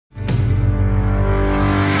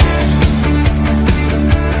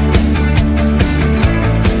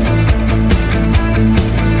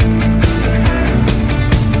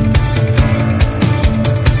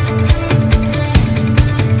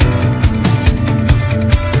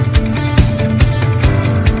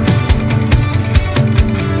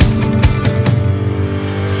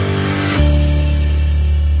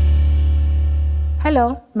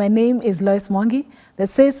Hello, my name is Lois Mwangi, the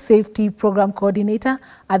Safe Safety Program Coordinator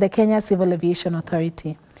at the Kenya Civil Aviation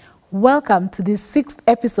Authority. Welcome to this 6th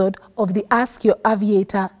episode of the Ask Your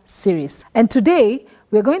Aviator series. And today,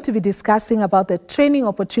 we're going to be discussing about the training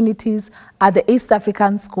opportunities at the East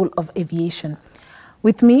African School of Aviation.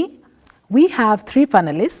 With me, we have 3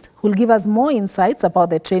 panelists who will give us more insights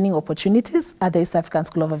about the training opportunities at the East African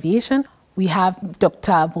School of Aviation. We have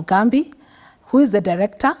Dr. Mugambi, who is the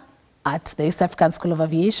director at the East African School of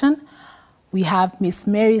Aviation. We have Ms.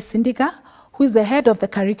 Mary Sindiga, who is the head of the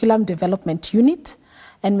Curriculum Development Unit,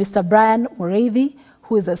 and Mr. Brian Mureithi,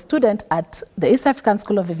 who is a student at the East African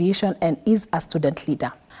School of Aviation and is a student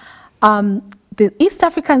leader. The East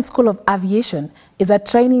African School of Aviation is a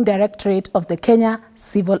training directorate of the Kenya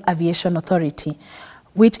Civil Aviation Authority,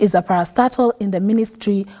 which is a parastatal in the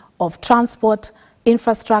Ministry of Transport,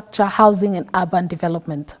 Infrastructure, Housing and Urban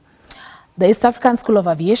Development. The East African School of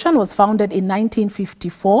Aviation was founded in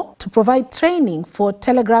 1954 to provide training for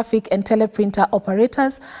telegraphic and teleprinter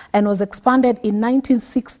operators and was expanded in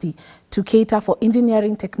 1960 to cater for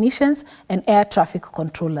engineering technicians and air traffic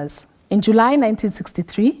controllers. In July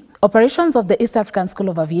 1963, operations of the East African School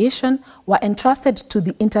of Aviation were entrusted to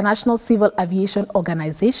the International Civil Aviation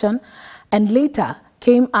Organization and later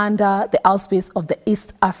came under the auspices of the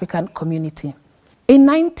East African Community. In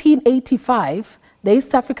 1985, the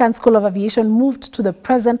East African School of Aviation moved to the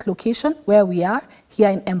present location where we are, here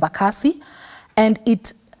in Embakasi, and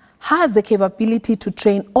it has the capability to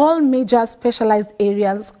train all major specialized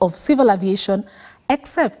areas of civil aviation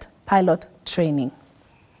except pilot training.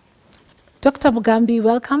 Dr. Mugambi,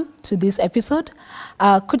 welcome to this episode.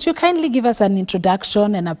 Could you kindly give us an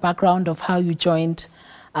introduction and a background of how you joined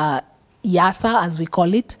EASA, as we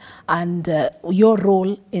call it, and your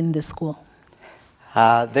role in the school?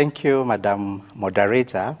 Thank you, Madam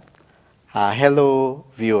Moderator. Hello,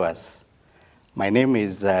 viewers. My name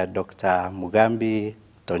is Dr. Mugambi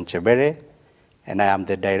Tonchebere, and I am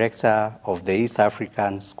the director of the East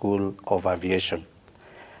African School of Aviation.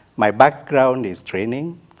 My background is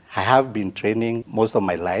training. I have been training most of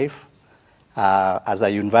my life. As a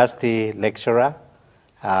university lecturer,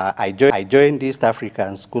 I joined the East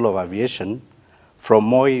African School of Aviation from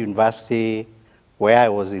Moi University, where I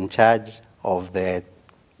was in charge of the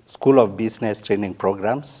School of Business Training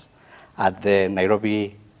Programs at the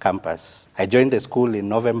Nairobi campus. I joined the school in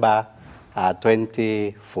November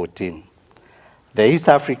 2014. The East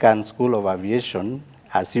African School of Aviation,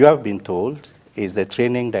 as you have been told, is the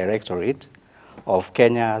training directorate of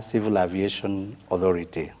Kenya Civil Aviation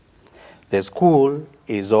Authority. The school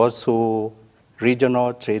is also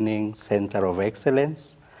Regional Training Center of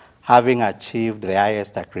Excellence, having achieved the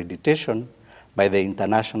highest accreditation by the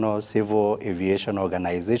International Civil Aviation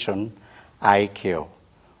Organization, ICAO.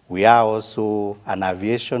 We are also an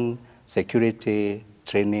aviation security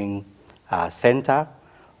training center,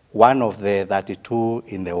 one of the 32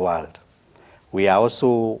 in the world. We are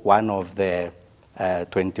also one of the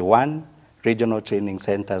 21 regional training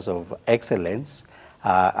centers of excellence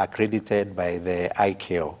accredited by the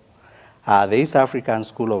ICAO. The East African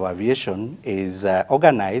School of Aviation is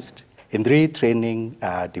organized in 3 training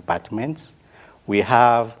departments. We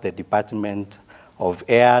have the Department of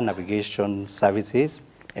Air Navigation Services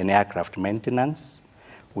and Aircraft Maintenance.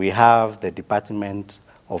 We have the Department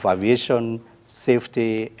of Aviation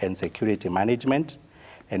Safety and Security Management,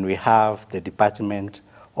 and we have the Department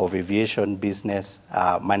of Aviation Business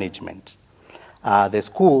Management. The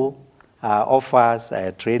school offers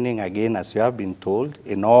training, again, as you have been told,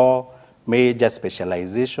 in all major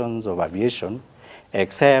specializations of aviation,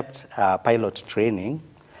 except pilot training,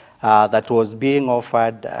 that was being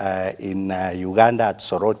offered in Uganda at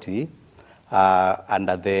Soroti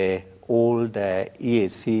under the old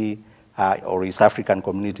EASA or East African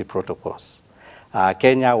Community Protocols.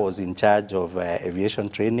 Kenya was in charge of aviation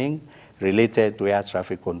training related to air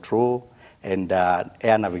traffic control and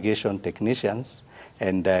air navigation technicians,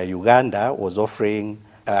 and Uganda was offering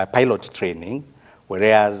pilot training,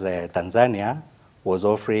 whereas Tanzania was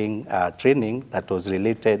offering training that was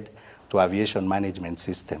related to aviation management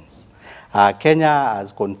systems. Kenya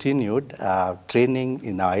has continued training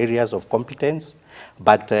in our areas of competence,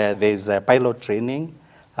 but there's pilot training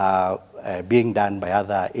being done by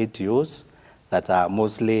other ATOs that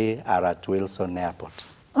mostly are at Wilson Airport.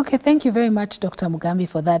 Okay, thank you very much, Dr. Mugambi,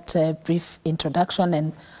 for that brief introduction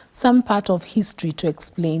and some part of history to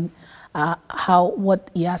explain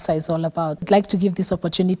what EASA is all about. I'd like to give this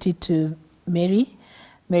opportunity to Mary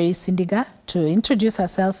Sindiga to introduce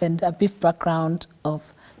herself and a brief background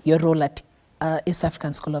of your role at East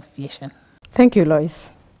African School of Aviation. Thank you,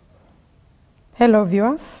 Lois. Hello,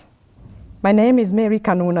 viewers. My name is Mary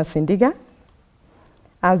Kanuna Sindiga.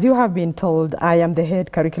 As you have been told, I am the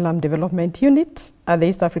head curriculum development unit at the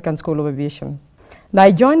East African School of Aviation. Now,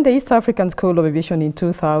 I joined the East African School of Aviation in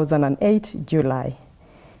 2008, July.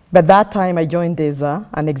 By that time, I joined as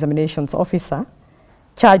an examinations officer,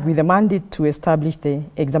 charged with the mandate to establish the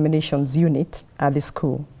examinations unit at the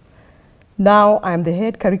school. Now, I am the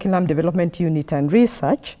head curriculum development unit and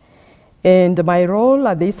research, and my role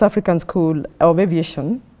at the East African School of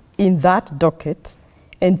Aviation in that docket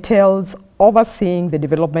entails overseeing the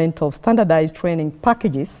development of standardized training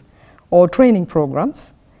packages or training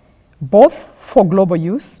programs, both for global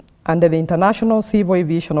use under the International Civil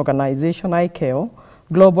Aviation Organization, ICAO,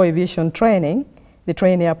 Global Aviation Training, the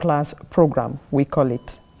Trainer Plus program, we call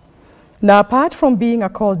it. Now, apart from being a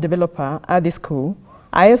course developer at the school,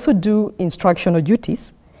 I also do instructional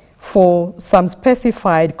duties for some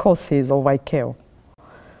specified courses of ICAO.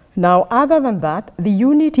 Now, other than that, the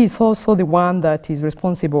unit is also the one that is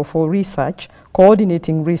responsible for research,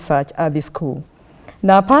 coordinating research at the school.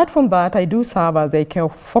 Now, apart from that, I do serve as the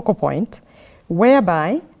ICAO focal point,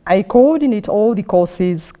 whereby I coordinate all the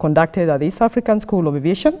courses conducted at the East African School of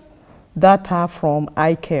Aviation that are from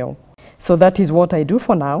ICAO. So that is what I do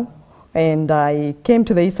for now. And I came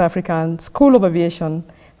to the East African School of Aviation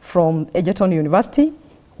from Egerton University,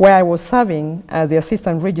 where I was serving as the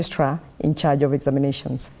assistant registrar in charge of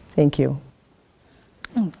examinations. Thank you.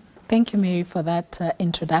 Thank you, Mary, for that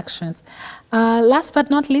introduction. Last but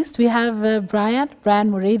not least, we have Brian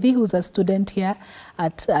Mureithi, who's a student here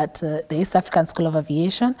at the East African School of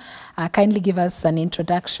Aviation. Kindly give us an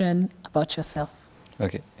introduction about yourself.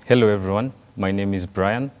 Okay. Hello, everyone. My name is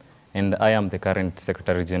Brian, and I am the current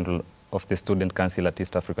Secretary General of the Student Council at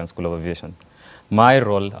East African School of Aviation. My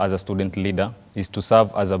role as a student leader is to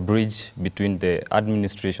serve as a bridge between the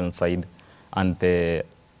administration side and the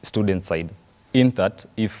student side. In that,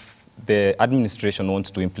 if the administration wants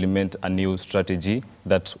to implement a new strategy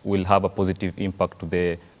that will have a positive impact to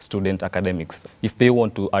the student academics, if they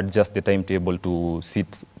want to adjust the timetable to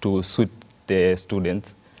suit the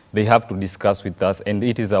students, they have to discuss with us, and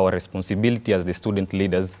it is our responsibility as the student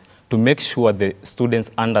leaders to make sure the students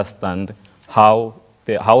understand how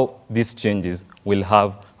these changes will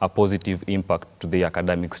have a positive impact to the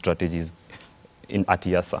academic strategies at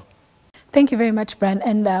EASA. Thank you very much, Brian.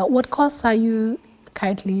 And what course are you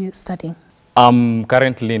currently studying? I'm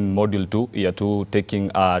currently in Module 2, Year 2, taking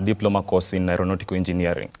a diploma course in aeronautical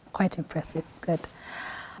engineering. Quite impressive. Good.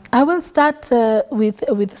 I will start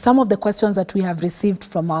with some of the questions that we have received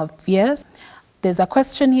from our viewers. There's a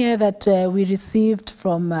question here that we received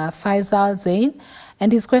from Faisal Zain,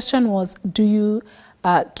 and his question was, do you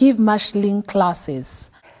give marshalling classes?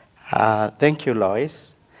 Thank you,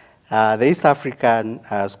 Lois. The East African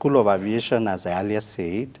School of Aviation, as I earlier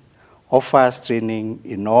said, offers training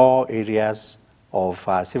in all areas of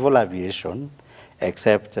civil aviation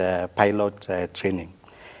except pilot training.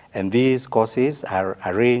 And these courses are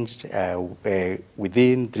arranged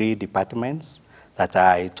within 3 departments that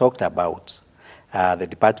I talked about. The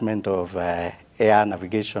Department of Air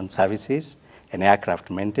Navigation Services and Aircraft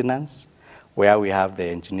Maintenance, where we have the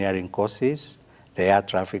engineering courses, the air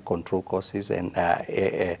traffic control courses, and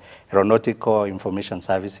aeronautical information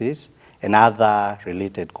services, and other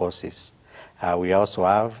related courses. We also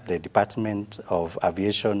have the Department of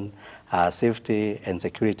Aviation Safety and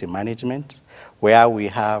Security Management, where we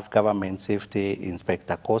have government safety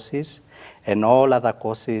inspector courses, and all other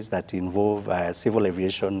courses that involve civil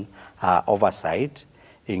aviation oversight,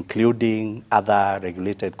 including other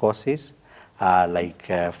regulated courses like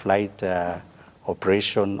flight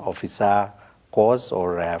operation officer course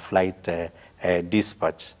or flight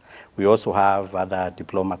dispatch. We also have other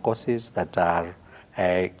diploma courses that are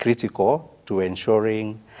critical to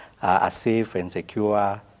ensuring a safe and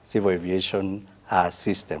secure civil aviation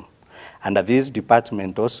system. Under this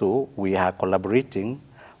department also, we are collaborating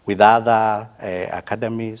with other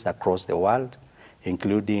academies across the world,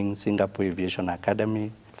 including Singapore Aviation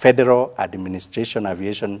Academy, Federal Administration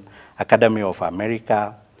Aviation Academy of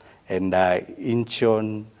America, and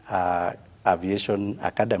Incheon Aviation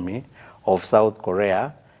Academy of South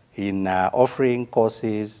Korea in offering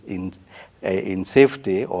courses in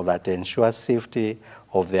safety, or that ensure safety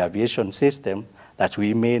of the aviation system that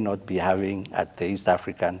we may not be having at the East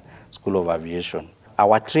African School of Aviation.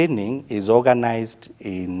 Our training is organized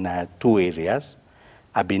in 2 areas.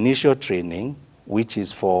 Ab initio training, which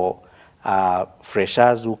is for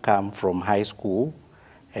freshers who come from high school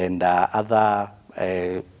and other,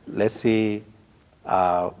 let's say,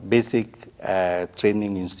 basic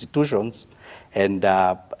training institutions, and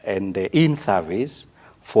in-service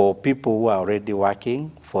for people who are already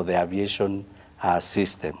working for the aviation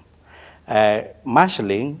system.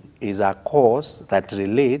 Marshalling is a course that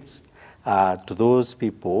relates to those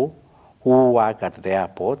people who work at the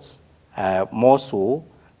airports, more so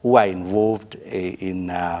who are involved in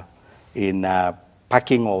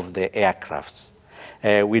packing of the aircrafts.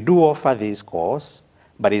 We do offer this course,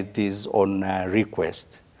 but it is on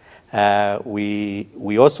request.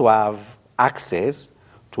 We also have access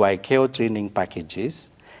to ICAO training packages,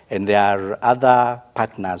 and there are other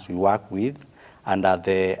partners we work with under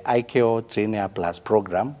the ICAO Trainer Plus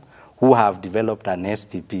program who have developed an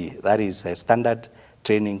STP, that is a standard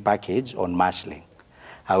training package on marshalling.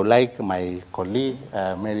 I would like my colleague,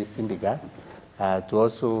 Mary Sindiga, to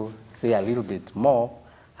also say a little bit more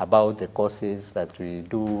about the courses that we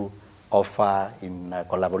do offer in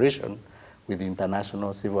collaboration with the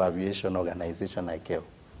International Civil Aviation Organization, ICAO.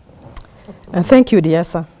 Thank you,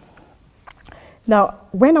 EASA. Now,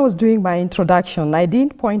 when I was doing my introduction, I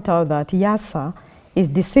did point out that EASA is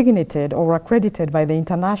designated or accredited by the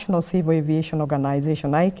International Civil Aviation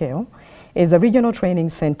Organization, ICAO, as a regional training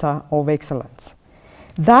center of excellence.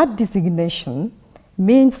 That designation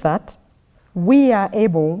means that we are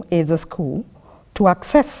able, as a school, to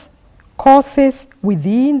access courses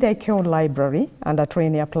within the ICAO library under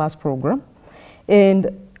Trainer Plus program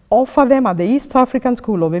and offer them at the East African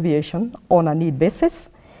School of Aviation on a need basis,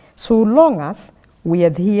 so long as we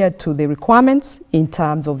adhere to the requirements in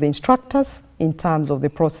terms of the instructors, in terms of the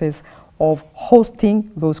process of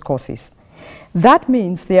hosting those courses. That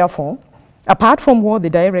means, therefore, apart from what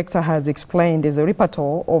the director has explained as a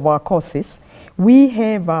repertoire of our courses, we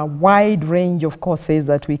have a wide range of courses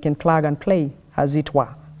that we can plug and play, as it were,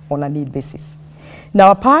 on a need basis.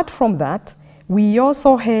 Now, apart from that, we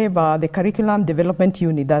also have the curriculum development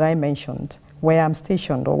unit that I mentioned, where I'm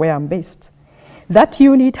stationed or where I'm based. That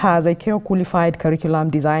unit has ICAO qualified curriculum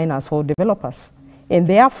designers or developers. And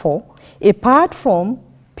therefore, apart from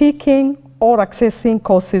picking or accessing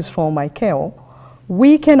courses from ICAO,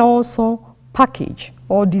 we can also package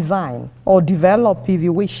or design or develop, if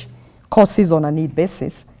you wish, courses on a need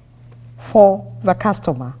basis for the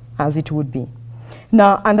customer, as it would be.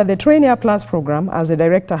 Now, under the Trainer Plus program, as the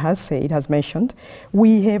director has said, has mentioned,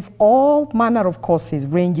 we have all manner of courses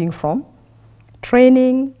ranging from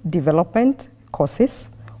training development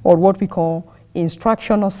courses, or what we call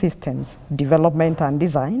instructional systems development and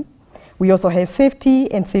design. We also have safety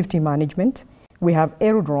and safety management. We have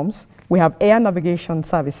aerodromes. We have air navigation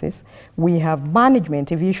services. We have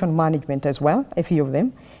management, aviation management as well, a few of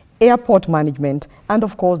them, airport management, and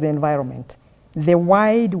of course the environment. The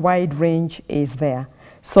wide range is there.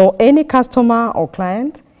 So any customer or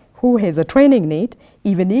client who has a training need,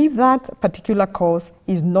 even if that particular course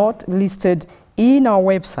is not listed in our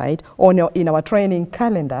website or in our training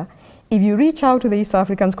calendar, if you reach out to the East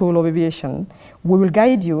African School of Aviation, we will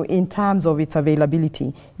guide you in terms of its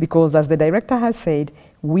availability, because as the director has said,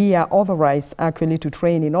 we are authorized actually to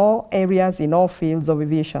train in all areas, in all fields of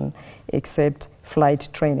aviation, except flight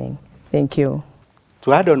training. Thank you.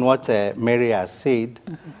 To add on what Mary has said,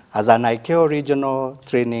 as an ICAO Regional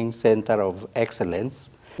Training Center of Excellence,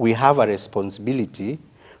 we have a responsibility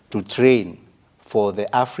to train for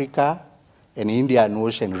the Africa and Indian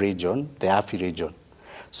Ocean region, the AFI region.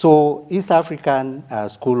 So East African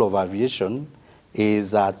School of Aviation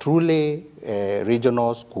is a truly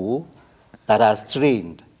regional school that has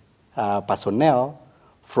trained personnel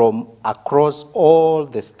from across all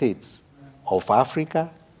the states of Africa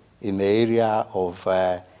in the area of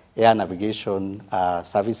air navigation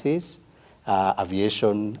services,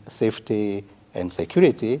 aviation safety and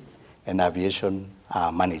security, and aviation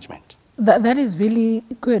management. That is really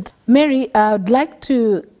good. Mary, I would like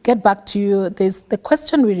to get back to you. There's the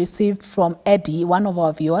question we received from Eddie, one of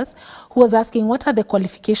our viewers, who was asking, what are the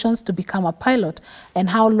qualifications to become a pilot and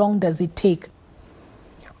how long does it take?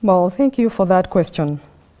 Well, thank you for that question.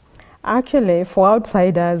 Actually, for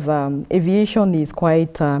outsiders, aviation is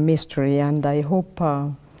quite a mystery, and I hope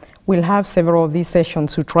we'll have several of these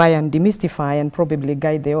sessions to try and demystify and probably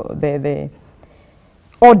guide the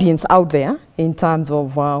audience out there in terms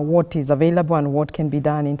of what is available and what can be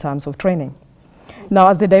done in terms of training. Now,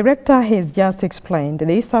 as the director has just explained,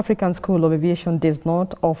 the East African School of Aviation does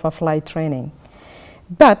not offer flight training.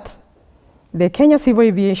 But the Kenya Civil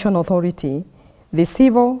Aviation Authority, the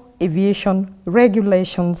Civil Aviation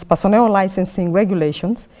Regulations, Personnel Licensing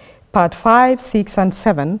Regulations, Part 5, 6, and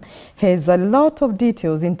 7, has a lot of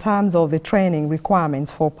details in terms of the training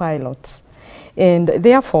requirements for pilots. And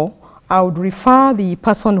therefore, I would refer the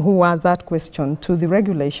person who asked that question to the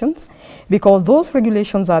regulations, because those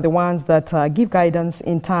regulations are the ones that give guidance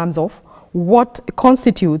in terms of what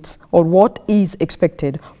constitutes or what is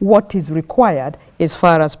expected, what is required as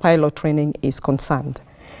far as pilot training is concerned.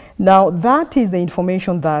 Now, that is the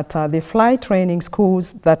information that the flight training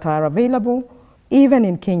schools that are available, even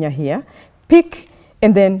in Kenya here, pick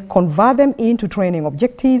and then convert them into training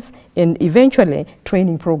objectives and eventually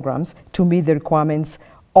training programs to meet the requirements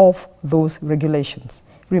of those regulations.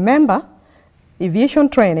 Remember, aviation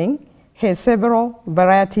training has several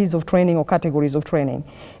varieties of training or categories of training.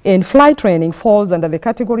 And flight training falls under the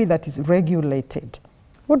category that is regulated.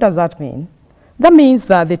 What does that mean? That means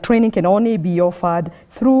that the training can only be offered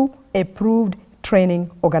through approved training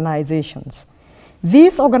organizations.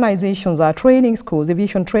 These organizations are training schools,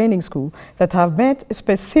 aviation training schools, that have met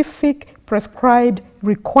specific prescribed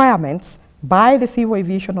requirements by the Civil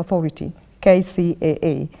Aviation Authority,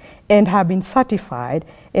 KCAA, and have been certified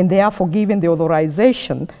and therefore given the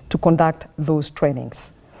authorization to conduct those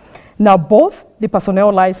trainings. Now, both the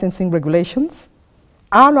personnel licensing regulations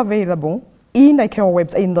are available in the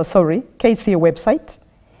KCA website,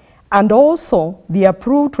 and also the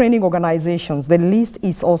approved training organizations. The list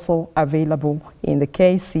is also available in the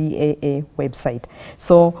KCAA website.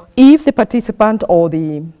 So if the participant or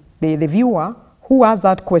the viewer who asked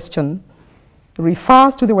that question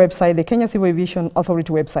refers to the website, the Kenya Civil Aviation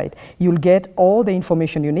Authority website, you'll get all the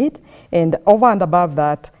information you need. And over and above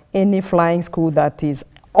that, any flying school that is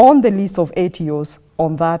on the list of ATOs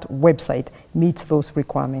on that website meets those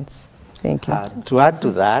requirements. Thank you. To add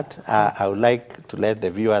to that, I would like to let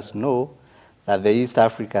the viewers know that the East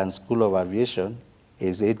African School of Aviation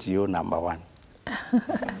is ATO number 1.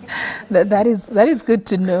 that is good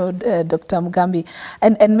to know, Dr. Mugambi.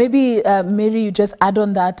 And maybe, Mary, you just add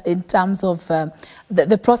on that in terms of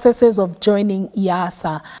the processes of joining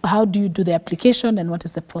EASA. How do you do the application and what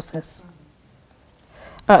is the process?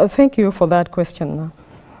 Thank you for that question.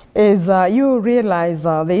 As you realize,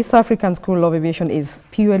 the East African School of Aviation is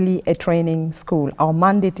purely a training school. Our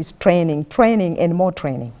mandate is training, training, and more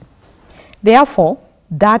training. Therefore,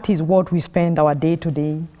 that is what we spend our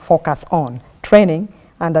day-to-day focus on, training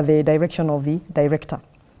under the direction of the director.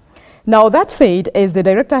 Now, that said, as the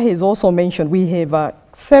director has also mentioned, we have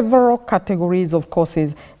several categories of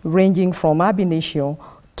courses ranging from ab initio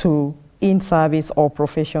to in-service or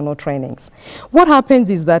professional trainings. What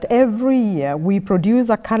happens is that every year we produce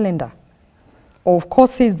a calendar of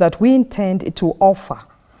courses that we intend to offer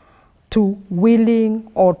to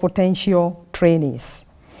willing or potential trainees.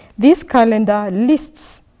 This calendar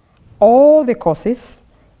lists all the courses,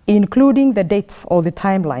 including the dates or the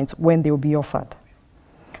timelines when they will be offered.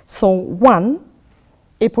 So one,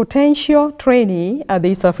 a potential trainee at the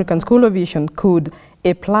East African School of Aviation could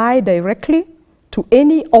apply directly to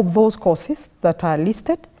any of those courses that are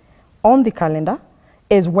listed on the calendar,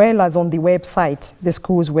 as well as on the website, the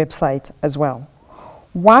school's website as well.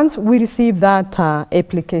 Once we receive that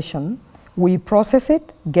application, we process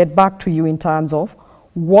it, get back to you in terms of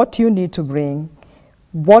what you need to bring,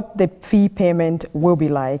 what the fee payment will be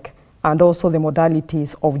like, and also the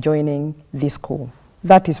modalities of joining the school.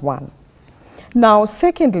 That is one. Now,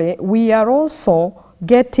 secondly, we are also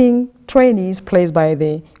getting trainees placed by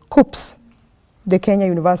the CUPS, the Kenya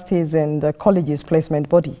Universities and Colleges Placement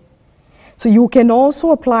Body. So you can also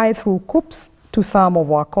apply through CUPS to some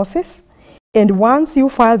of our courses, and once you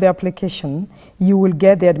file the application, you will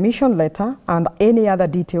get the admission letter and any other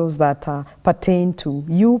details that pertain to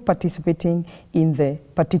you participating in the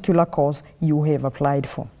particular course you have applied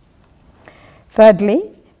for.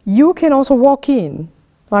 Thirdly, you can also walk in.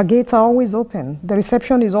 Our gates are always open. The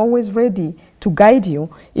reception is always ready to guide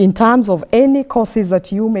you in terms of any courses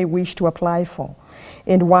that you may wish to apply for.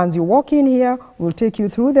 And once you walk in here, we'll take you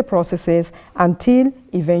through the processes until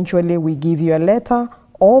eventually we give you a letter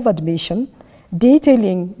of admission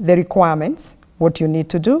detailing the requirements, what you need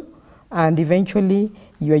to do, and eventually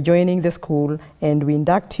you are joining the school and we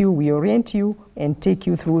induct you, we orient you, and take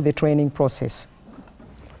you through the training process.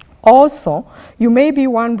 Also, you may be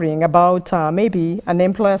wondering about maybe an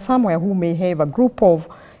employer somewhere who may have a group of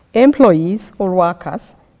employees or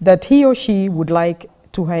workers that he or she would like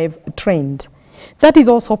to have trained. That is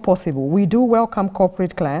also possible. We do welcome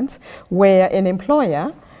corporate clients where an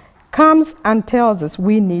employer comes and tells us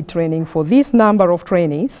we need training for this number of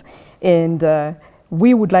trainees, and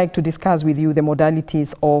we would like to discuss with you the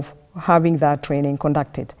modalities of having that training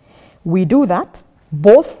conducted. We do that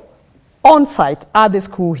both on-site at the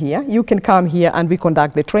school here. You can come here and we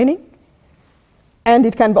conduct the training, and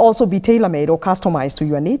it can also be tailor-made or customized to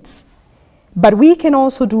your needs. But we can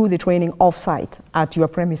also do the training off-site at your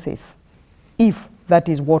premises, if that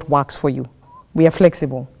is what works for you. We are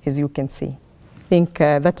flexible, as you can see. I think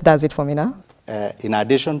that does it for me now. In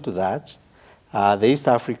addition to that, the East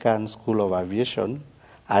African School of Aviation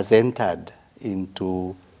has entered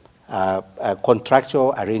into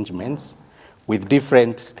contractual arrangements with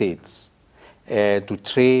different states to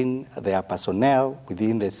train their personnel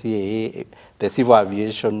within the CAA, the Civil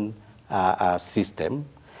Aviation system.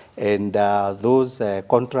 And those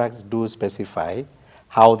contracts do specify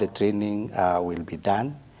how the training will be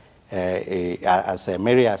done. As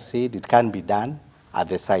Mary has said, it can be done at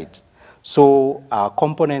the site. So our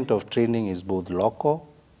component of training is both local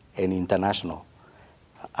and international.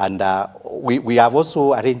 And we have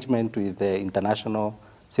also arrangement with the International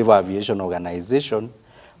Civil Aviation Organization,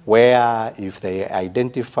 where if they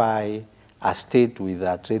identify a state with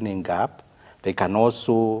a training gap, they can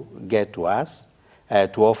also get to us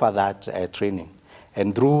to offer that training.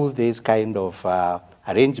 And through this kind of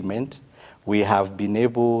arrangement, we have been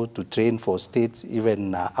able to train for states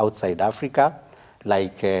even outside Africa,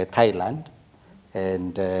 like Thailand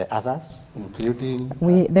and others, including...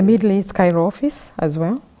 the Middle East Cairo office as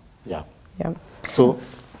well. Yeah. Yeah. So...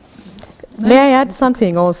 May I add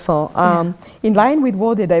something also? In line with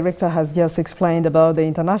what the director has just explained about the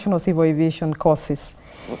International Civil Aviation courses,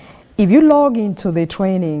 if you log into the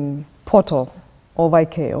training portal of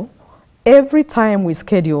ICAO, every time we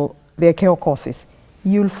schedule the ICAO courses,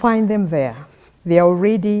 you'll find them there. They are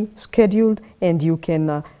already scheduled, and you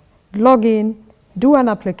can log in, do an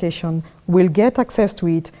application, we'll get access to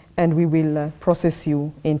it, and we will process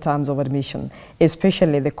you in terms of admission,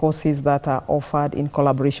 especially the courses that are offered in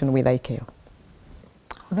collaboration with ICAO.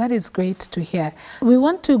 That is great to hear. We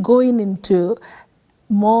want to go into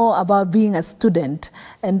more about being a student,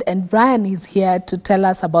 and Brian is here to tell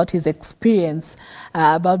us about his experience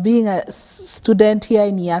about being a student here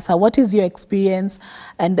in EASA. What is your experience,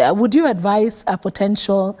 and would you advise a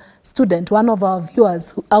potential student, one of our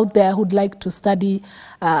viewers out there who'd like to study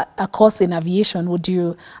a course in aviation, would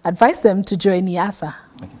you advise them to join EASA?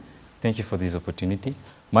 Thank you for this opportunity.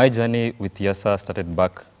 My journey with EASA started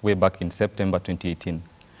way back in September 2018.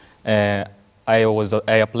 I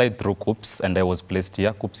applied through COOPS and I was placed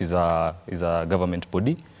here. COOPS is a government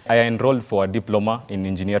body. I enrolled for a diploma in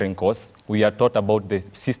engineering course. We are taught about the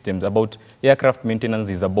systems, about aircraft maintenance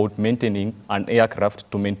is about maintaining an aircraft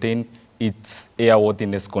to maintain its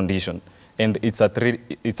airworthiness condition. And it's a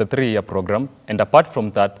three-year program. And apart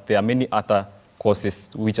from that, there are many other courses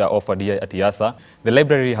which are offered here at EASA. The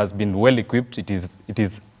library has been well equipped. It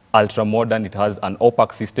is ultra modern. It has an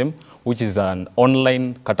OPAC system, which is an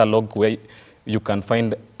online catalog where you can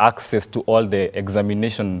find access to all the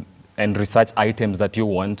examination and research items that you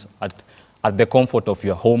want at the comfort of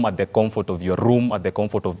your home, at the comfort of your room, at the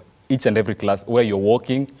comfort of each and every class where you're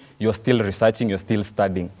working, you're still researching, you're still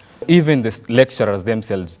studying. Even the lecturers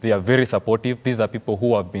themselves, they are very supportive. These are people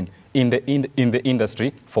who have been in the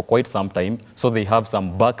industry for quite some time, so they have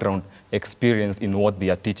some background experience in what they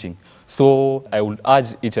are teaching. So I would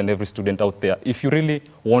urge each and every student out there, if you really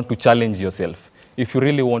want to challenge yourself, if you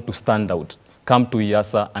really want to stand out, come to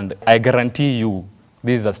EASA, and I guarantee you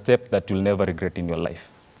this is a step that you'll never regret in your life.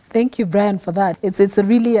 Thank you, Brian, for that. It's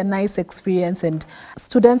really a nice experience. And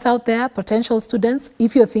students out there, potential students,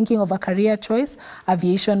 if you're thinking of a career choice,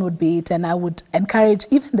 aviation would be it. And I would encourage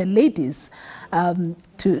even the ladies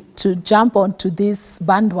to jump onto this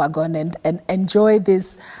bandwagon and enjoy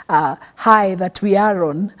this high that we are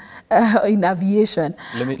on in aviation.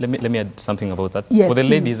 Let me add something about that. Yes, for the please.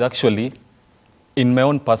 ladies, actually, in my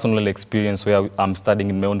own personal experience where I'm studying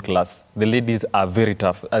in my own class, the ladies are very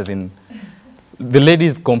tough, as in the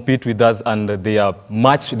ladies compete with us and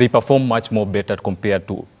they perform much more better compared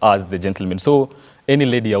to us, the gentlemen. So any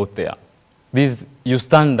lady out there, you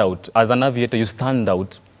stand out. As an aviator, you stand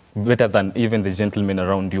out better than even the gentlemen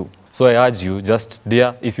around you. So I urge you, just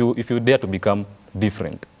dare, if you dare to become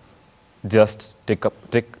different, just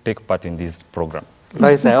take part in this program.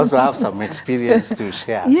 Lois, I also have some experience to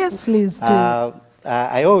share. Yes, please do.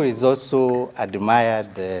 I always also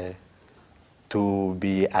admired to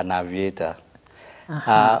be an aviator.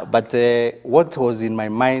 But what was in my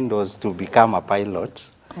mind was to become a pilot.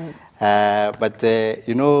 But,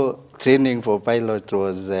 you know, training for pilot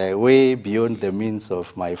was way beyond the means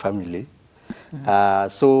of my family.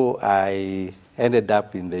 So I ended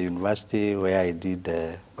up in the university where I did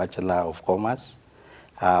the Bachelor of Commerce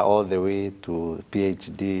all the way to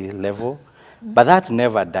PhD level. But that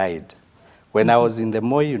never died. When I was in the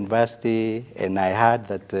Moi University and I heard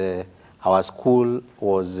that our school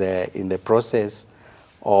was in the process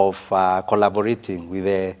of collaborating with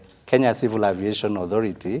the Kenya Civil Aviation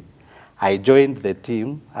Authority, I joined the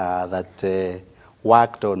team that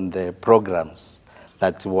worked on the programs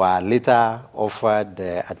that were later offered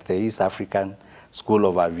at the East African School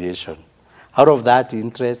of Aviation. Out of that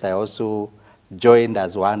interest, I also joined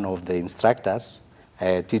as one of the instructors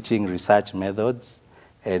teaching research methods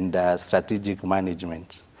and strategic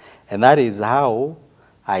management. And that is how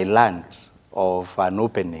I learned of an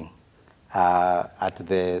opening at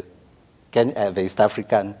the East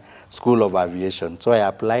African School of Aviation. So I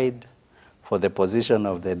applied for the position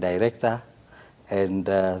of the director, and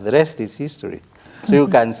the rest is history. So you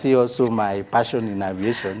can see also my passion in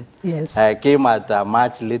aviation. Yes. Came at a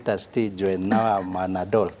much later stage when now I'm an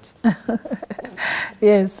adult.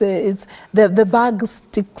 Yes, it's the bag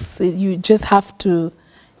sticks. You just have to,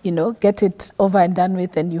 you know, get it over and done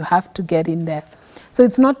with, and you have to get in there. So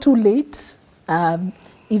it's not too late,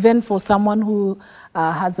 even for someone who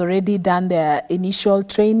has already done their initial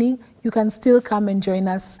training. You can still come and join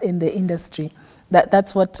us in the industry.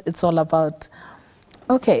 That's what it's all about.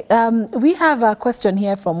 Okay, we have a question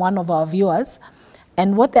here from one of our viewers,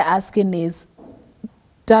 and what they're asking is,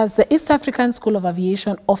 does the East African School of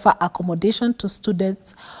Aviation offer accommodation to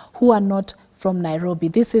students who are not from Nairobi?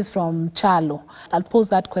 This is from Chalo. I'll pose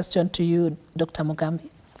that question to you, Dr. Mugambi.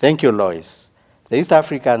 Thank you, Lois. The East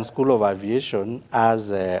African School of Aviation has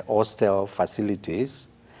hostel facilities.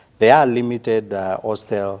 There are limited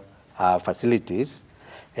hostel facilities,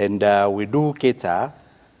 and we do cater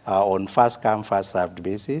on first-come, first-served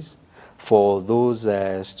basis for those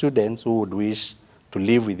students who would wish to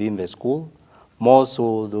live within the school, more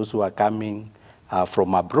so those who are coming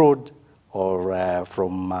from abroad or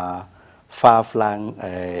from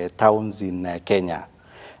far-flung towns in Kenya.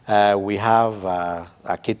 We have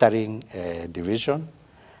a catering division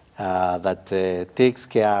that takes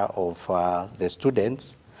care of the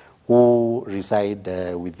students who reside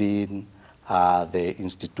within the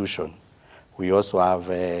institution. We also have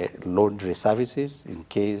laundry services in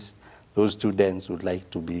case those students would like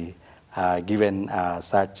to be given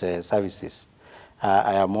such services.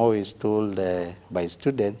 I am always told by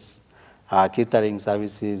students, our catering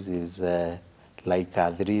services is like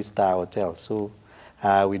a 3-star hotel. So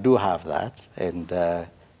we do have that. And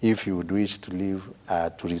if you would wish to live,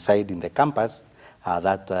 to reside in the campus,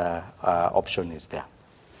 that option is there.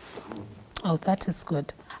 Oh, that is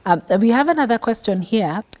good. We have another question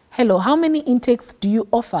here. Hello, how many intakes do you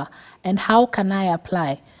offer and how can I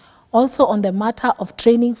apply? Also on the matter of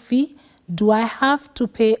training fee, do I have to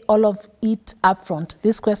pay all of it upfront?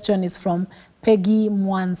 This question is from Peggy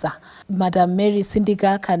Mwanza. Madam Mary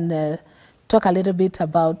Sindiga can talk a little bit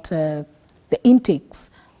about the intakes,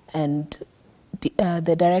 and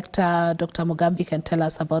the director, Dr. Mugambi, can tell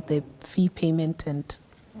us about the fee payment and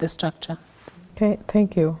the structure. Okay,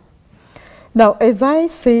 thank you. Now, as I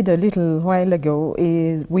said a little while ago,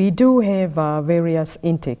 we do have various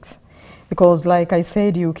intakes, because like I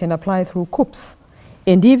said, you can apply through COOPS.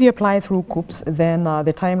 And if you apply through COOPS, then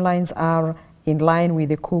the timelines are in line with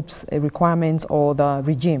the COOPS requirements or the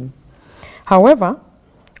regime. However,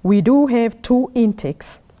 we do have 2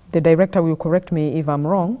 intakes. The director will correct me if I'm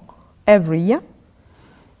wrong, every year.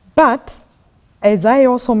 But as I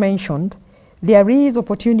also mentioned, there is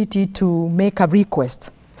opportunity to make a request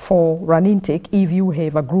for an intake if you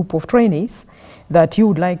have a group of trainees that you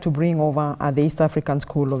would like to bring over at the East African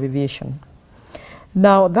School of Aviation.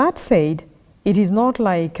 Now, that said, it is not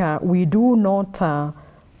like we do not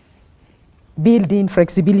build in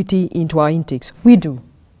flexibility into our intakes. We do,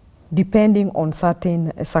 depending on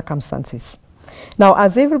certain circumstances. Now,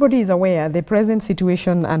 as everybody is aware, the present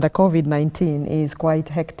situation under COVID-19 is quite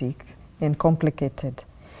hectic and complicated.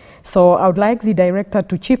 So I would like the director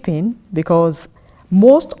to chip in, because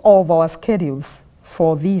most of our schedules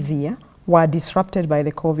for this year were disrupted by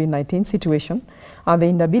the COVID-19 situation and the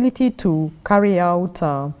inability to carry out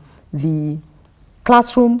the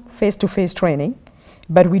classroom face-to-face training,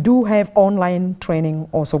 but we do have online training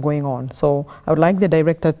also going on. So I would like the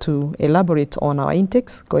director to elaborate on our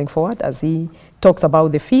intakes going forward as he talks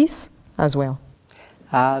about the fees as well.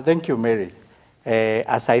 Thank you, Mary.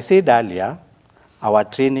 As I said earlier, our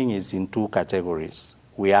training is in 2 categories.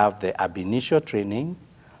 We have the ab initio training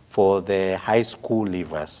for the high school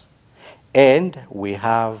leavers, and we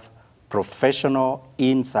have professional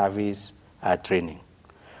in-service training.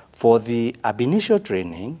 For the ab initio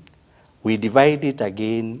training, we divide it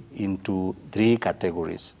again into 3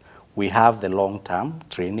 categories. We have the long-term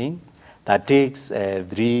training that takes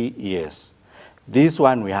 3 years. This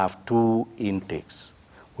one, we have 2 intakes.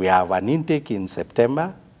 We have an intake in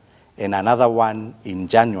September and another one in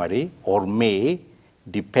January or May,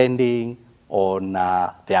 depending on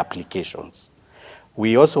the applications.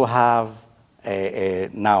 We also have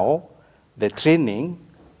now the training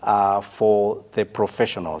for the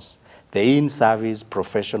professionals, the in-service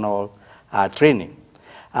professional training.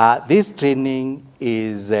 This training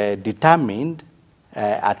is determined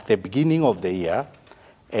at the beginning of the year,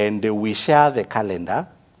 and we share the calendar,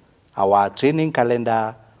 our training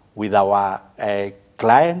calendar, with our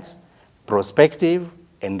clients, prospective,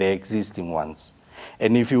 and the existing ones.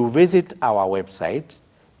 And if you visit our website,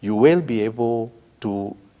 you will be able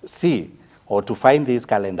to see or to find this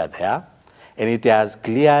calendar there, and it has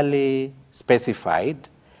clearly specified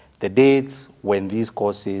the dates when these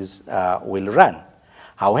courses will run.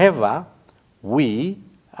 However, you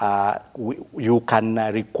can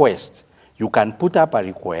request, you can put up a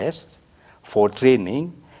request for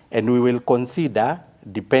training, and we will consider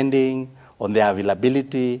depending on the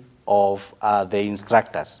availability of the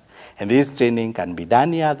instructors. And this training can be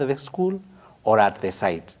done here at the school or at the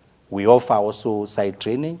site. We offer also site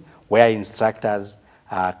training where instructors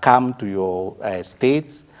come to your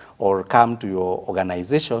states or come to your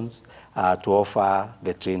organizations to offer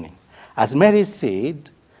the training. As Mary said,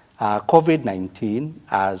 COVID-19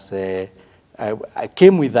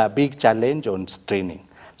 came with a big challenge on training.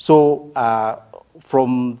 So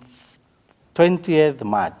from 20th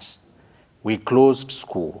March, we closed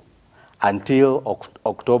school until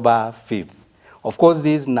October 5th. Of course,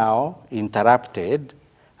 this now interrupted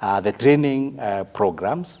the training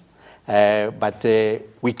programs, but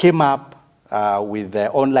we came up with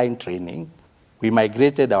the online training. We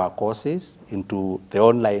migrated our courses into the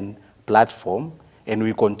online platform, and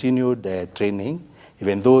we continued training,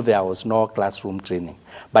 even though there was no classroom training.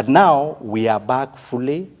 But now we are back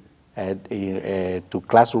fully to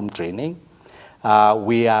classroom training.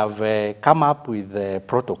 We have come up with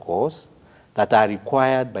protocols that are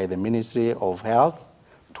required by the Ministry of Health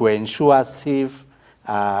to ensure safe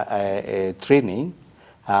training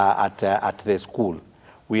at the school.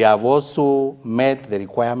 We have also met the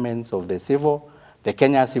requirements of the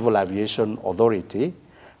Kenya Civil Aviation Authority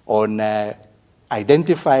on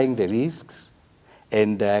identifying the risks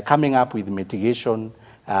and coming up with mitigation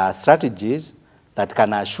strategies that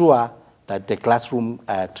can assure that the classroom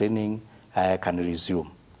training can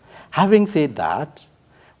resume. Having said that,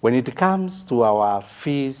 when it comes to our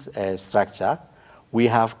fees structure, we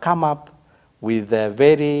have come up with a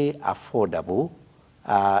very affordable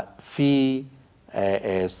fee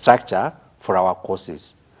structure for our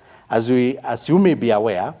courses. As you may be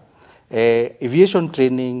aware, aviation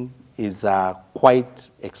training is a quite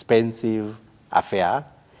expensive affair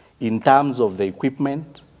in terms of the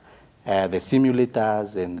equipment, the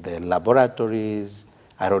simulators and the laboratories,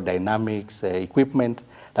 aerodynamics equipment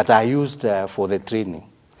that are used for the training,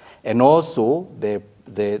 and also the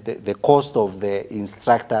cost of the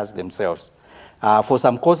instructors themselves. For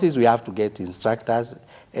some courses, we have to get instructors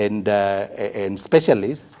and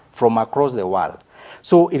specialists from across the world.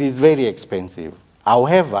 So it is very expensive.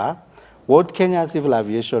 However, what Kenya Civil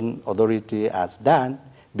Aviation Authority has done,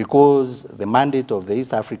 because the mandate of the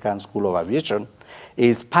East African School of Aviation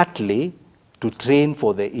is partly to train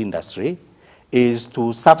for the industry, is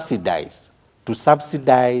to subsidize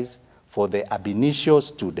for the ab initio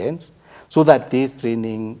students so that this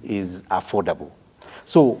training is affordable.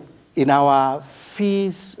 So in our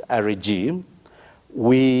fees regime,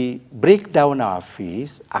 we break down our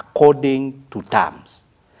fees according to terms.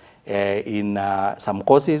 In some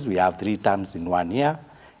courses, we have 3 terms in 1 year.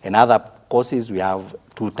 In other courses, we have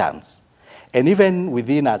 2 terms. And even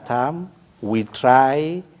within a term, we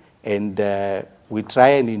try and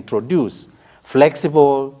introduce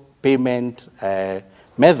flexible payment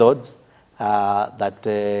methods that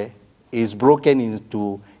is broken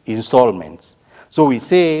into installments. So we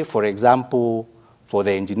say, for example, for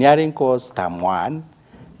the engineering course, term 1,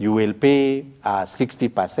 you will pay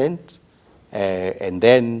 60%, and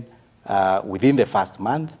then within the first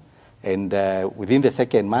month, and within the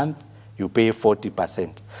second month, you pay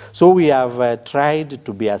 40%. So we have tried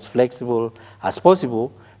to be as flexible as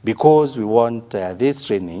possible because we want this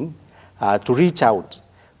training to reach out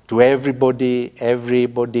to everybody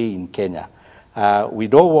in Kenya. We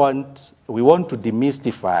want to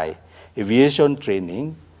demystify aviation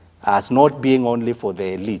training as not being only for the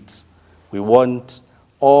elites. We want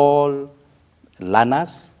all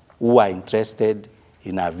learners who are interested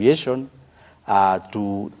in aviation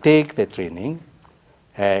to take the training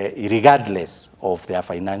regardless of their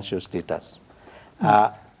financial status.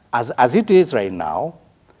 As it is right now,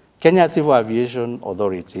 Kenya Civil Aviation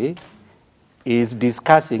Authority is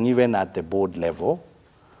discussing, even at the board level,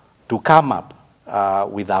 to come up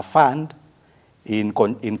with a fund in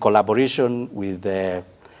collaboration with the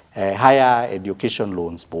Higher Education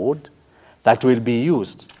Loans Board that will be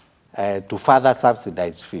used to further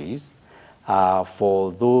subsidize fees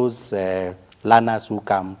for those learners who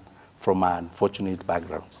come from unfortunate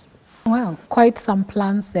backgrounds. Well, quite some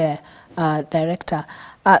plans there, Director.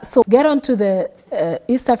 So get on to the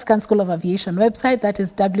East African School of Aviation website, that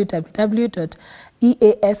is www.easa.ac.ke.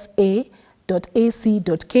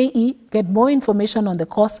 aviation.ac.ke. Get more information on the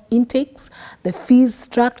course intakes, the fees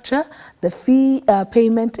structure. The fee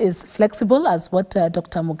payment is flexible, as what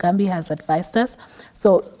Dr. Mugambi has advised us.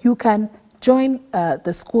 So you can join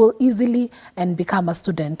the school easily and become a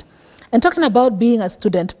student. And talking about being a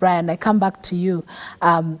student, Brian, I come back to you.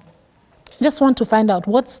 Just want to find out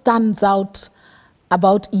what stands out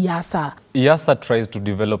about EASA. EASA tries to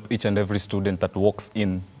develop each and every student that walks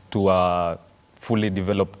in to a fully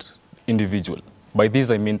developed individual. By this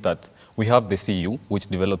I mean that we have the CU, which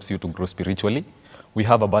develops you to grow spiritually. We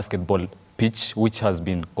have a basketball pitch, which has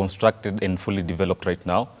been constructed and fully developed right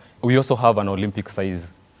now. We also have an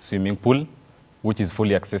Olympic-size swimming pool, which is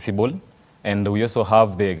fully accessible. And we also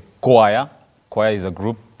have the choir. Choir is a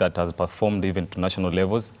group that has performed even to national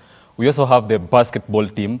levels. We also have the basketball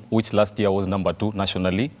team, which last year was #2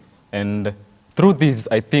 nationally. And through this,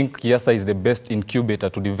 I think EASA is the best incubator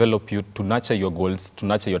to develop you, to nurture your goals, to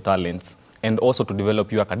nurture your talents, and also to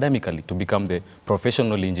develop you academically to become the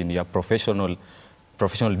professional engineer, professional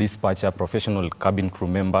dispatcher, professional cabin crew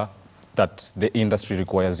member that the industry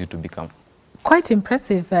requires you to become. Quite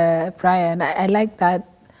impressive, Brian. I like that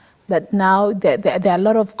now there are a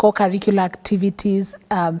lot of co-curricular activities,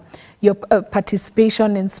 your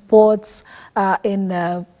participation in sports,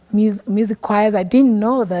 in music choirs. I didn't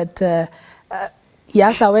know that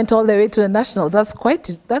EASA went all the way to the nationals.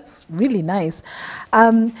 That's really nice.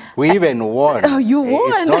 We even won. Oh, you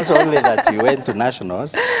won. It's not only that we went to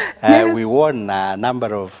nationals, yes. We won a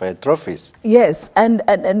number of trophies. Yes, and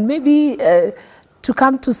maybe to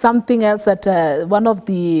come to something else that one of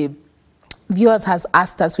the viewers has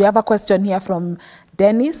asked us. We have a question here from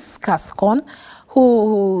Dennis Cascon,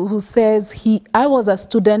 who says, I was a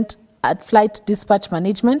student at Flight Dispatch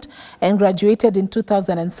Management and graduated in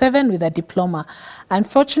 2007 with a diploma.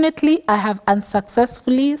 Unfortunately, I have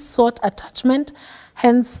unsuccessfully sought attachment,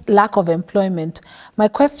 hence lack of employment. My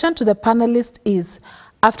question to the panelists is,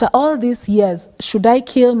 after all these years, should I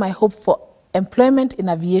kill my hope for employment in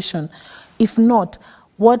aviation? If not,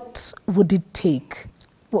 what would it take?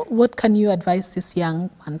 What can you advise this young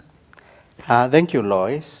man? Thank you,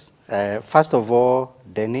 Lois. First of all,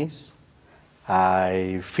 Dennis,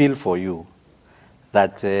 I feel for you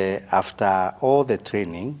that after all the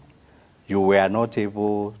training, you were not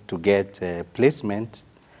able to get placement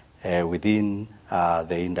within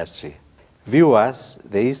the industry. Viewers,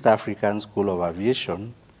 the East African School of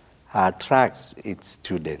Aviation attracts its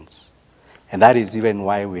students, and that is even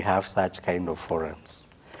why we have such kind of forums.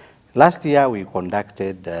 Last year, we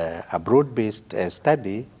conducted a broad-based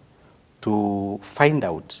study to find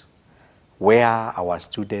out where our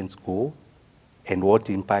students go and what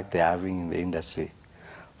impact they're having in the industry.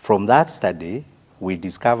 From that study, we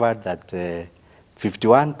discovered that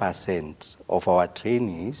 51% of our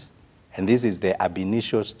trainees, and this is the ab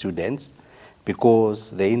initio students,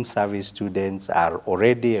 because the in-service students are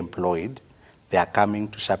already employed, they are coming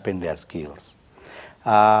to sharpen their skills.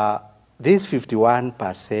 This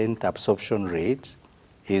 51% absorption rate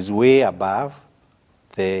is way above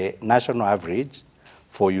the national average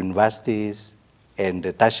for universities and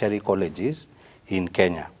tertiary colleges in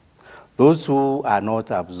Kenya. Those who are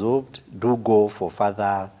not absorbed do go for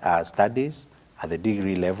further studies at the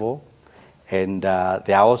degree level, and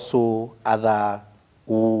there are also other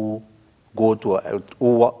who go to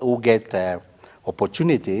who get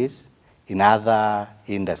opportunities in other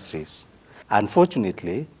industries.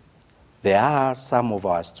 Unfortunately, there are some of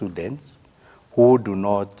our students who do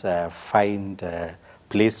not find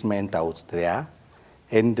placement out there,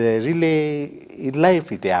 and really in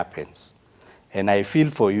life it happens. And I feel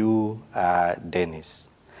for you, Dennis.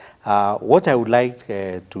 What I would like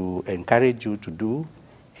to encourage you to do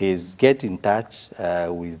is get in touch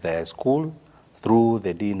with the school through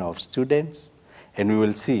the Dean of Students, and we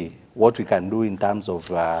will see what we can do in terms of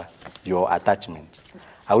your attachment.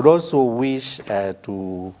 I would also wish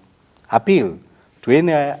to appeal to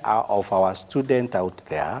any of our students out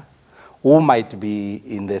there who might be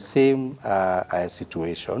in the same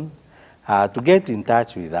situation to get in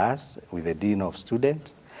touch with us, with the Dean of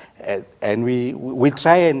Students, and we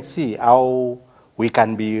try and see how we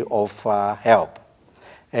can be of help.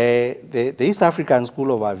 The East African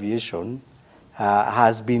School of Aviation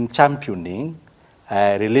has been championing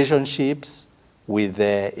relationships with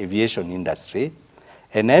the aviation industry,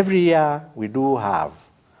 and every year we do have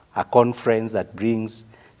a conference that brings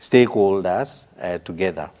stakeholders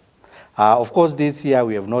together. Of course, this year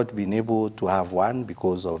we have not been able to have one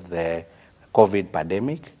because of the COVID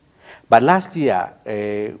pandemic. But last year,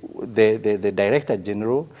 the Director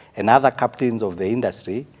General and other captains of the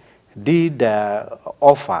industry did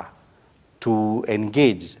offer to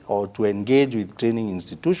engage with training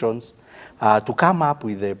institutions to come up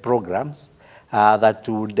with the programs that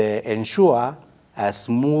would ensure a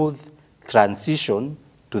smooth transition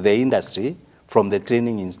to the industry from the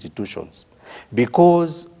training institutions.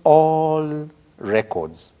 Because all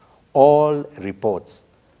records, all reports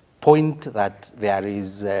point that there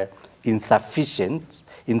is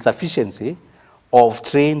insufficiency of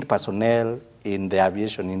trained personnel in the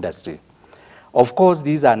aviation industry. Of course,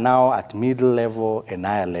 these are now at middle level and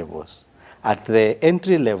higher levels. At the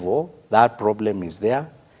entry level, that problem is there,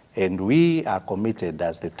 and we are committed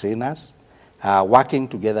as the trainers, working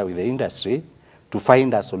together with the industry to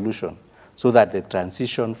find a solution so that the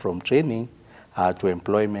transition from training to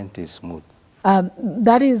employment is smooth.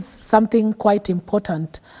 That is something quite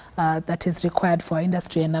important that is required for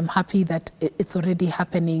industry, and I'm happy that it's already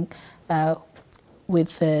happening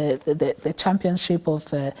with the championship of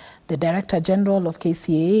the Director General of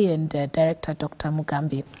KCAA and Director Dr.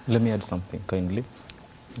 Mugambi. Let me add something, kindly.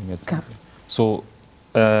 So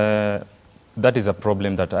that is a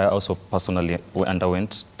problem that I also personally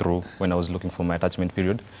underwent through when I was looking for my attachment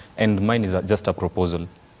period, and mine is just a proposal.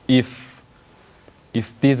 If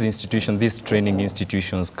these institutions, these training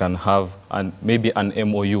institutions can have maybe an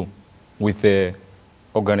MOU with the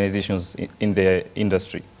organizations in the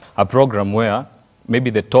industry, a program where maybe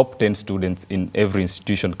the top 10 students in every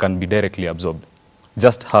institution can be directly absorbed.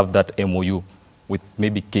 Just have that MOU with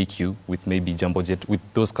maybe KQ, with maybe Jambojet, with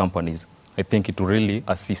those companies. I think it will really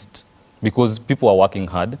assist, because people are working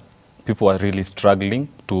hard, people are really struggling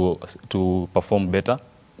to perform better,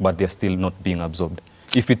 but they're still not being absorbed.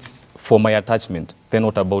 If it's for my attachment, then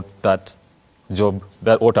what about that job?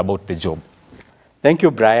 What about the job? Thank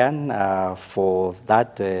you, Brian, for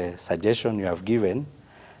that suggestion you have given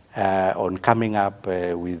on coming up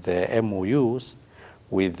with the MOUs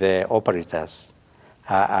with the operators.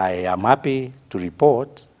 I am happy to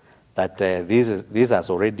report that this has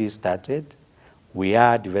already started. We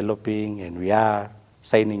are developing and we are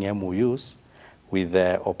signing MOUs with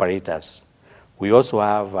the operators. We also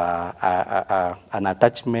have an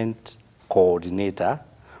attachment coordinator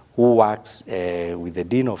who works with the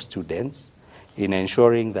Dean of Students in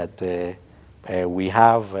ensuring that we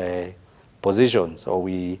have positions, or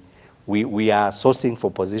we are sourcing for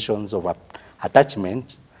positions of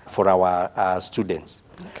attachment for our students.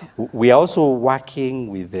 Okay. We are also working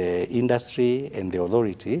with the industry and the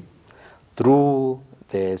authority through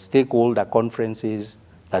the stakeholder conferences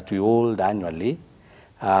that we hold annually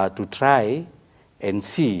to try and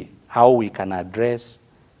see how we can address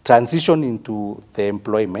transition into the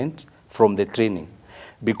employment from the training.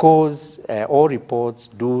 Because all reports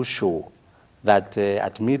do show that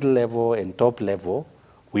at middle level and top level,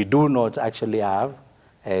 we do not actually have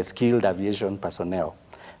skilled aviation personnel.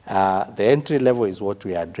 The entry level is what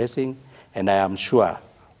we are addressing, and I am sure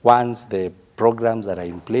once the programs that are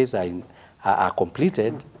in place are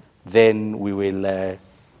completed, then we will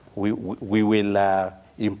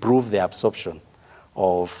improve the absorption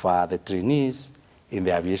of the trainees in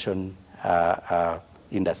the aviation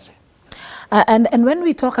industry. And when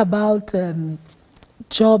we talk about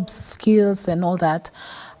jobs, skills, and all that,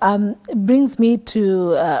 it brings me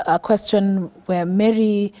to a question where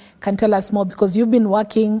Mary can tell us more, because you've been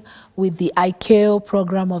working with the ICAO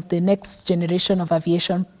program of the next generation of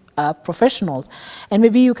aviation professionals. And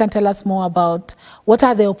maybe you can tell us more about what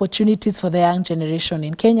are the opportunities for the young generation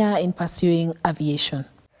in Kenya in pursuing aviation.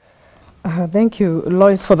 Thank you,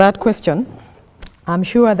 Lois, for that question. I'm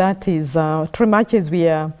sure that is too much as we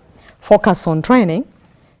are focused on training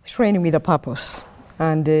with a purpose.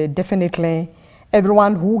 And definitely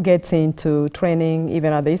everyone who gets into training,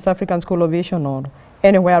 even at the East African School of Aviation or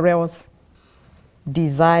anywhere else,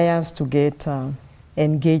 desires to get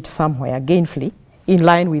engaged somewhere gainfully in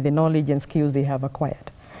line with the knowledge and skills they have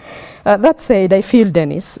acquired. That said, I feel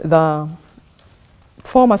Dennis, the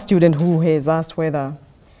former student who has asked whether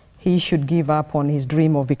he should give up on his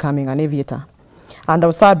dream of becoming an aviator. And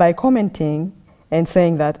I'll start by commenting and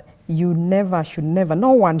saying that you should never,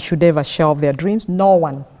 no one should ever shelve their dreams. No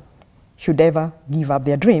one should ever give up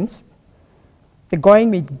their dreams. The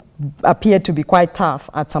going may appear to be quite tough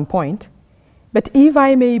at some point, but if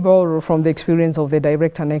I may borrow from the experience of the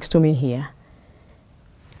director next to me here,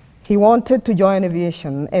 he wanted to join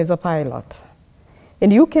aviation as a pilot.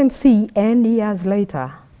 And you can see, and years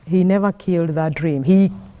later, he never killed that dream.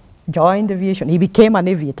 He joined aviation, he became an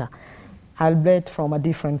aviator, albeit from a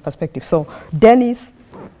different perspective. So, Dennis,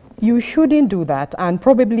 you shouldn't do that, and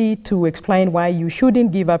probably to explain why you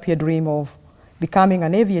shouldn't give up your dream of becoming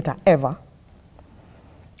an aviator ever,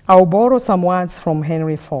 I'll borrow some words from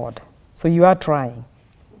Henry Ford. So you are trying,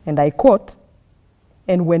 and I quote,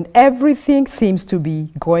 "And when everything seems to be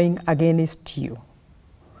going against you,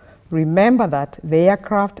 remember that the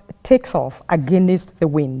aircraft takes off against the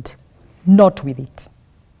wind, not with it.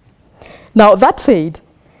 Now, that said,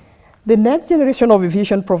 the next generation of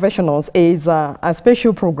aviation professionals is a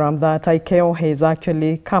special program that ICAO has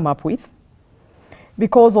actually come up with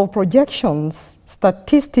because of projections,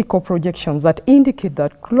 statistical projections that indicate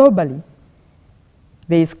that globally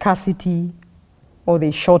there is scarcity or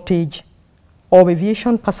the shortage of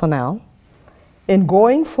aviation personnel. And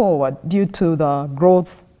going forward, due to the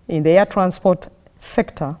growth in the air transport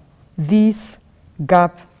sector, this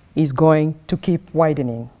gap is going to keep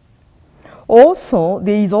widening. Also,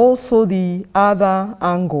 there is also the other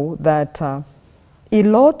angle that a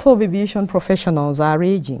lot of aviation professionals are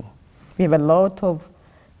aging. We have a lot of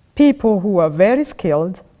people who are very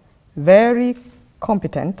skilled, very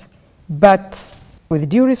competent, but with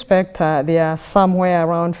due respect, they are somewhere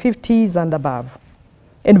around 50s and above.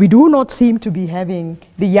 And we do not seem to be having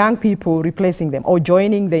the young people replacing them or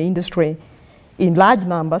joining the industry in large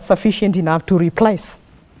numbers sufficient enough to replace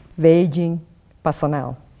the aging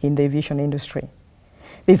personnel in the aviation industry.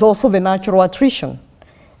 There's also the natural attrition,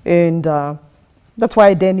 and that's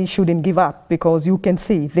why Dennis shouldn't give up, because you can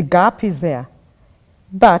see the gap is there,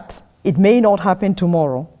 but it may not happen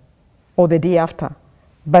tomorrow or the day after,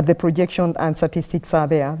 but the projection and statistics are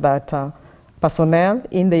there that personnel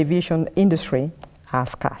in the aviation industry are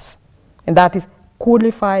scarce, and that is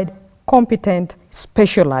qualified, competent,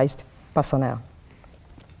 specialized personnel.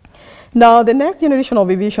 Now, the next generation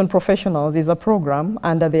of aviation professionals is a program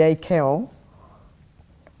under the ICAO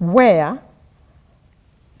where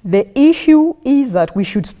the issue is that we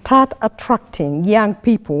should start attracting young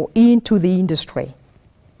people into the industry,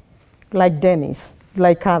 like Dennis,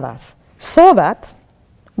 like others, so that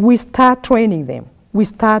we start training them, we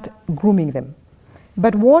start grooming them.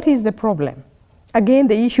 But what is the problem? Again,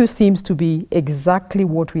 the issue seems to be exactly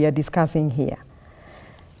what we are discussing here.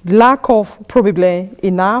 Lack of probably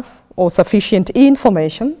enough or sufficient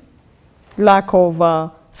information, lack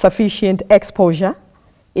of sufficient exposure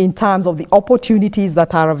in terms of the opportunities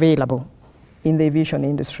that are available in the aviation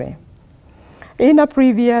industry. In a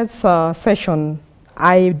previous session,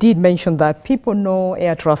 I did mention that people know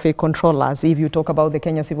air traffic controllers if you talk about the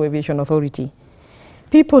Kenya Civil Aviation Authority.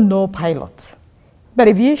 People know pilots, but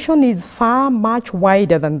aviation is far much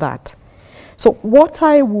wider than that. So what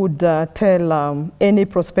I would tell any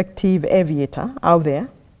prospective aviator out there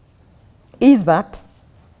is that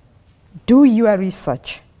do your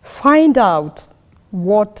research, find out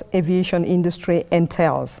what aviation industry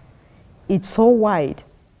entails. It's so wide.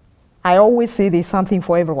 I always say there's something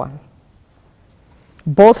for everyone,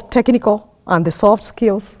 both technical and the soft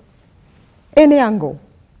skills. Any angle,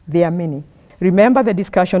 there are many. Remember the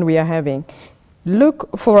discussion we are having.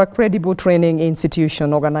 Look for a credible training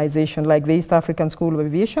institution, organization like the East African School of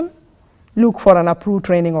Aviation. Look for an approved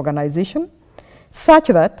training organization such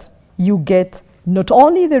that you get not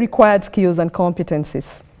only the required skills and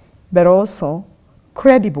competencies, but also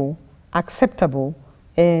credible, acceptable,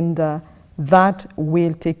 and that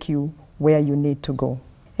will take you where you need to go.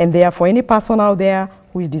 And therefore, any person out there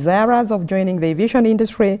who is desirous of joining the aviation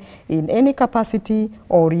industry in any capacity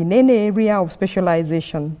or in any area of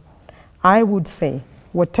specialization, I would say,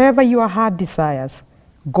 whatever your heart desires,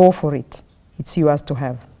 go for it. It's yours to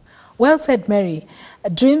have. Well said, Mary.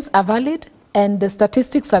 Dreams are valid and the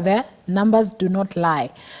statistics are there. Numbers do not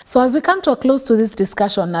lie. So as we come to a close to this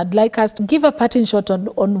discussion, I'd like us to give a parting shot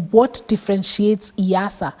on what differentiates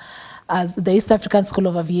EASA as the East African School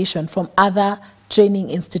of Aviation from other training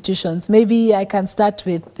institutions. Maybe I can start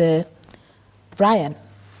with Brian.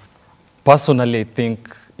 Personally, I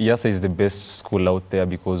think EASA is the best school out there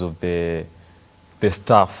because of the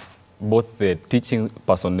staff, both the teaching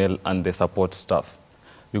personnel and the support staff.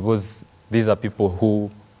 Because these are people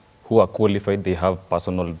who are qualified, they have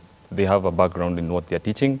a background in what they are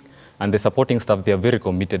teaching, and the supporting staff, they are very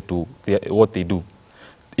committed to what they do.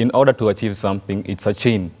 In order to achieve something, it's a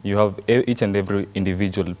chain. You have each and every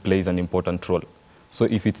individual plays an important role. So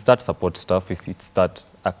if it's that support staff, if it's that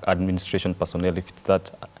administration personnel, if it's that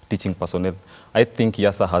teaching personnel, I think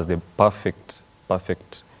EASA has the perfect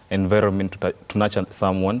environment to nurture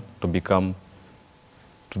someone to become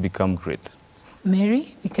great.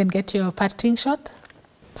 Mary, we can get your parting shot.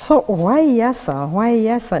 So why EASA? Why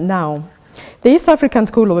EASA now? The East African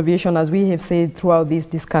School of Aviation, as we have said throughout this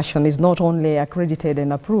discussion, is not only accredited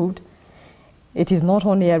and approved, it is not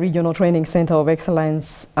only a regional training center of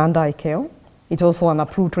excellence under ICAO, it's also an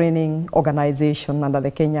approved training organization under the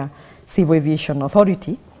Kenya Civil Aviation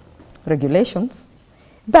Authority regulations.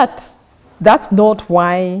 But that's not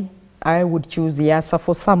why I would choose EASA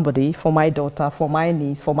for somebody, for my daughter, for my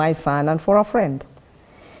niece, for my son, and for a friend.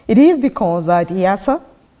 It is because at EASA,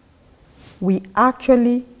 we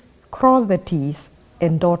actually cross the T's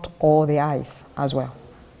and dot all the I's as well.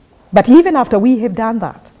 But even after we have done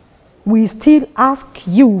that, we still ask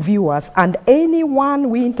you viewers and anyone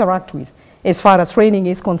we interact with as far as training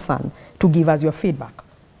is concerned to give us your feedback.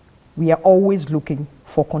 We are always looking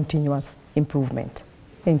for continuous improvement.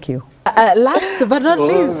 Thank you. Last but not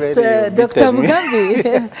least, Dr.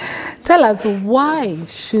 Mugambi, tell us, why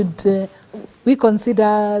should we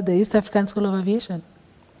consider the East African School of Aviation?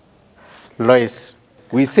 Lois,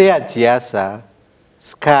 we say at EASA,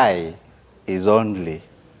 sky is only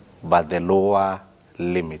but the lower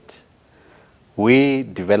limit. We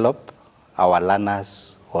develop our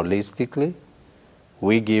learners holistically.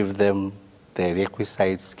 We give them the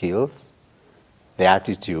requisite skills, the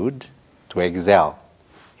attitude to excel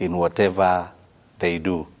in whatever they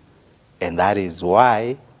do. And that is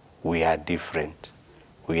why we are different.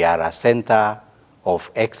 We are a center of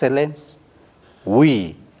excellence.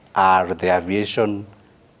 We are the aviation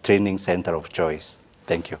training center of choice.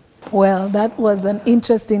 Thank you. Well, that was an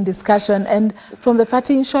interesting discussion. And from the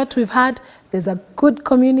parting shot we've had, there's a good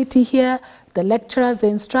community here, the lecturers, the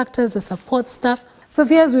instructors, the support staff. So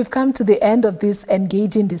viewers, we've come to the end of this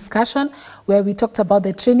engaging discussion where we talked about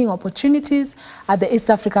the training opportunities at the East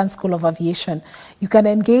African School of Aviation. You can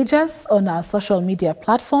engage us on our social media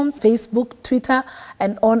platforms, Facebook, Twitter,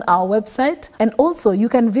 and on our website. And also you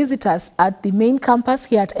can visit us at the main campus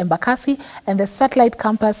here at Embakasi and the satellite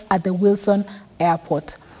campus at the Wilson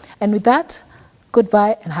Airport. And with that,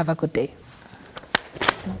 goodbye and have a good day.